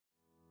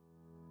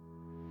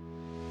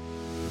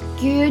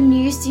Good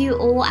news to you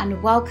all,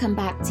 and welcome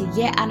back to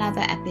yet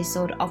another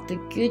episode of the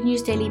Good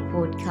News Daily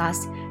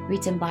podcast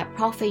written by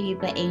Prophet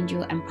Uber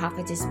Angel and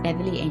Prophetess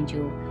Beverly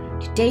Angel.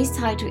 Today's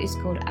title is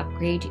called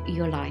Upgrade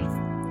Your Life.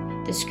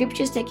 The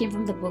scripture is taken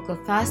from the book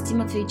of 1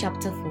 Timothy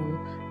chapter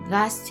 4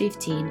 verse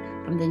 15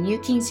 from the New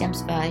King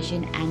James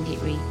Version, and it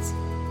reads,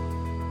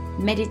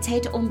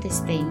 Meditate on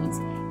these things,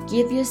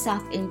 give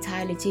yourself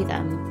entirely to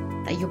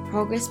them, that your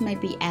progress may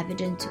be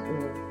evident to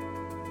all.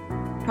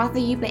 Prophet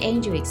Uber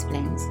Angel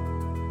explains,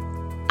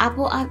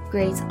 Apple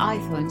upgrades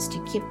iPhones to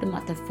keep them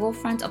at the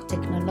forefront of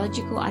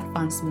technological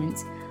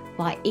advancements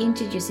by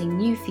introducing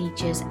new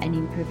features and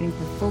improving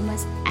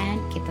performance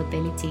and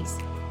capabilities.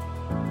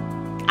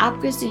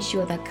 Upgrades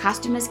ensure that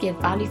customers get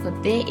value for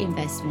their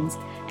investments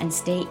and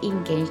stay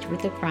engaged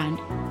with the brand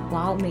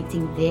while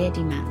meeting their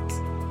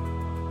demands.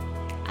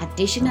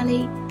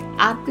 Additionally,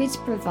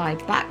 upgrades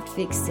provide bug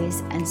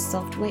fixes and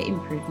software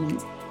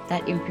improvements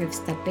that improve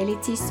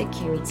stability,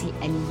 security,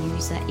 and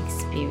user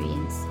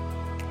experience.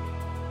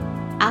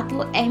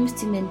 Apple aims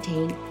to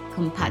maintain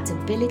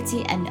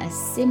compatibility and a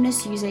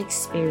seamless user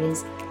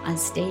experience and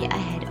stay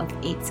ahead of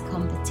its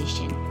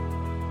competition.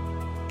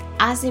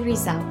 As a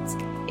result,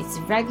 its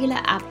regular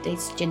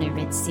updates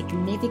generate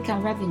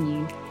significant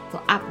revenue for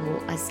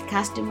Apple as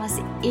customers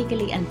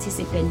eagerly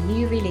anticipate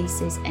new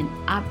releases and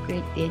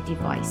upgrade their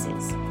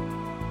devices.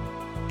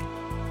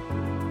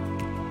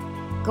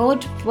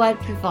 God's Word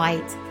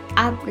provides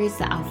upgrades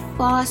that are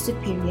far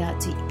superior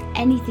to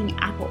anything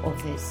Apple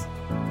offers.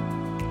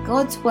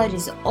 God's Word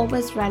is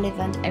always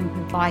relevant and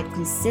provides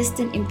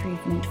consistent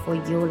improvement for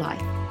your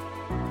life.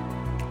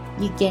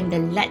 You gain the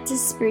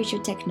latest spiritual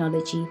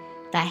technology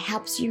that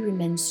helps you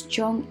remain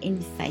strong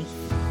in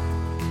faith.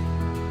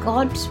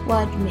 God's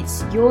Word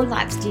meets your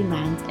life's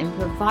demands and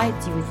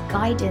provides you with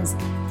guidance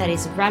that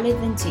is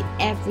relevant to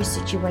every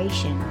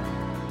situation.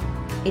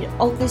 It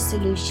offers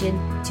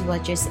solutions to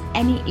address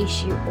any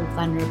issue or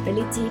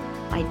vulnerability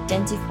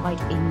identified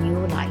in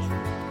your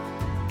life.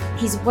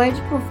 His Word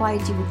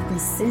provides you with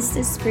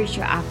consistent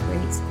spiritual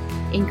upgrades,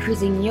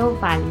 increasing your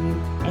value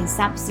and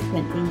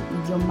subsequently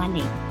your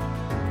money.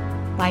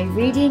 By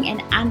reading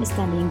and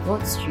understanding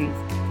God's truth,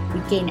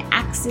 we gain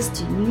access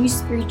to new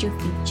spiritual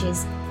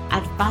features,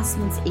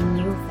 advancements in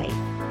your faith,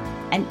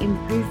 and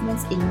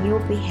improvements in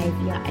your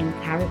behavior and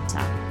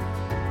character.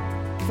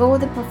 For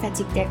the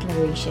prophetic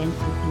declaration,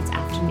 repeat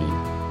after me.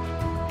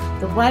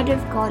 The Word of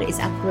God is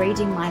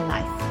upgrading my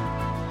life,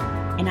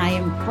 and I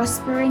am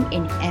prospering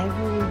in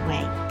every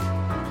way.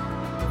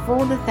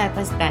 For the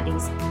further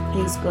studies,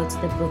 please go to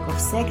the book of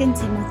 2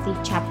 Timothy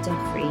chapter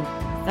 3,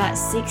 verse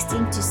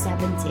 16 to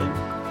 17.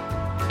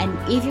 And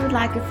if you would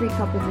like a free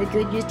copy of the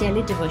Good News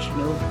Daily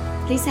Devotional,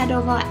 please head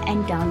over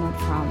and download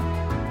from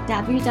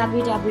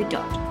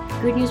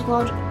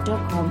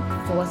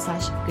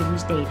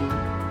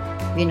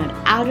www.goodnewsworld.com/goodnewsdaily. We're not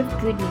out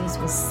of good news,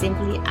 we're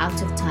simply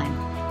out of time.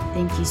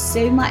 Thank you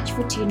so much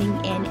for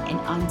tuning in, and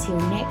until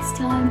next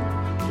time,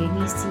 good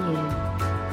news to you.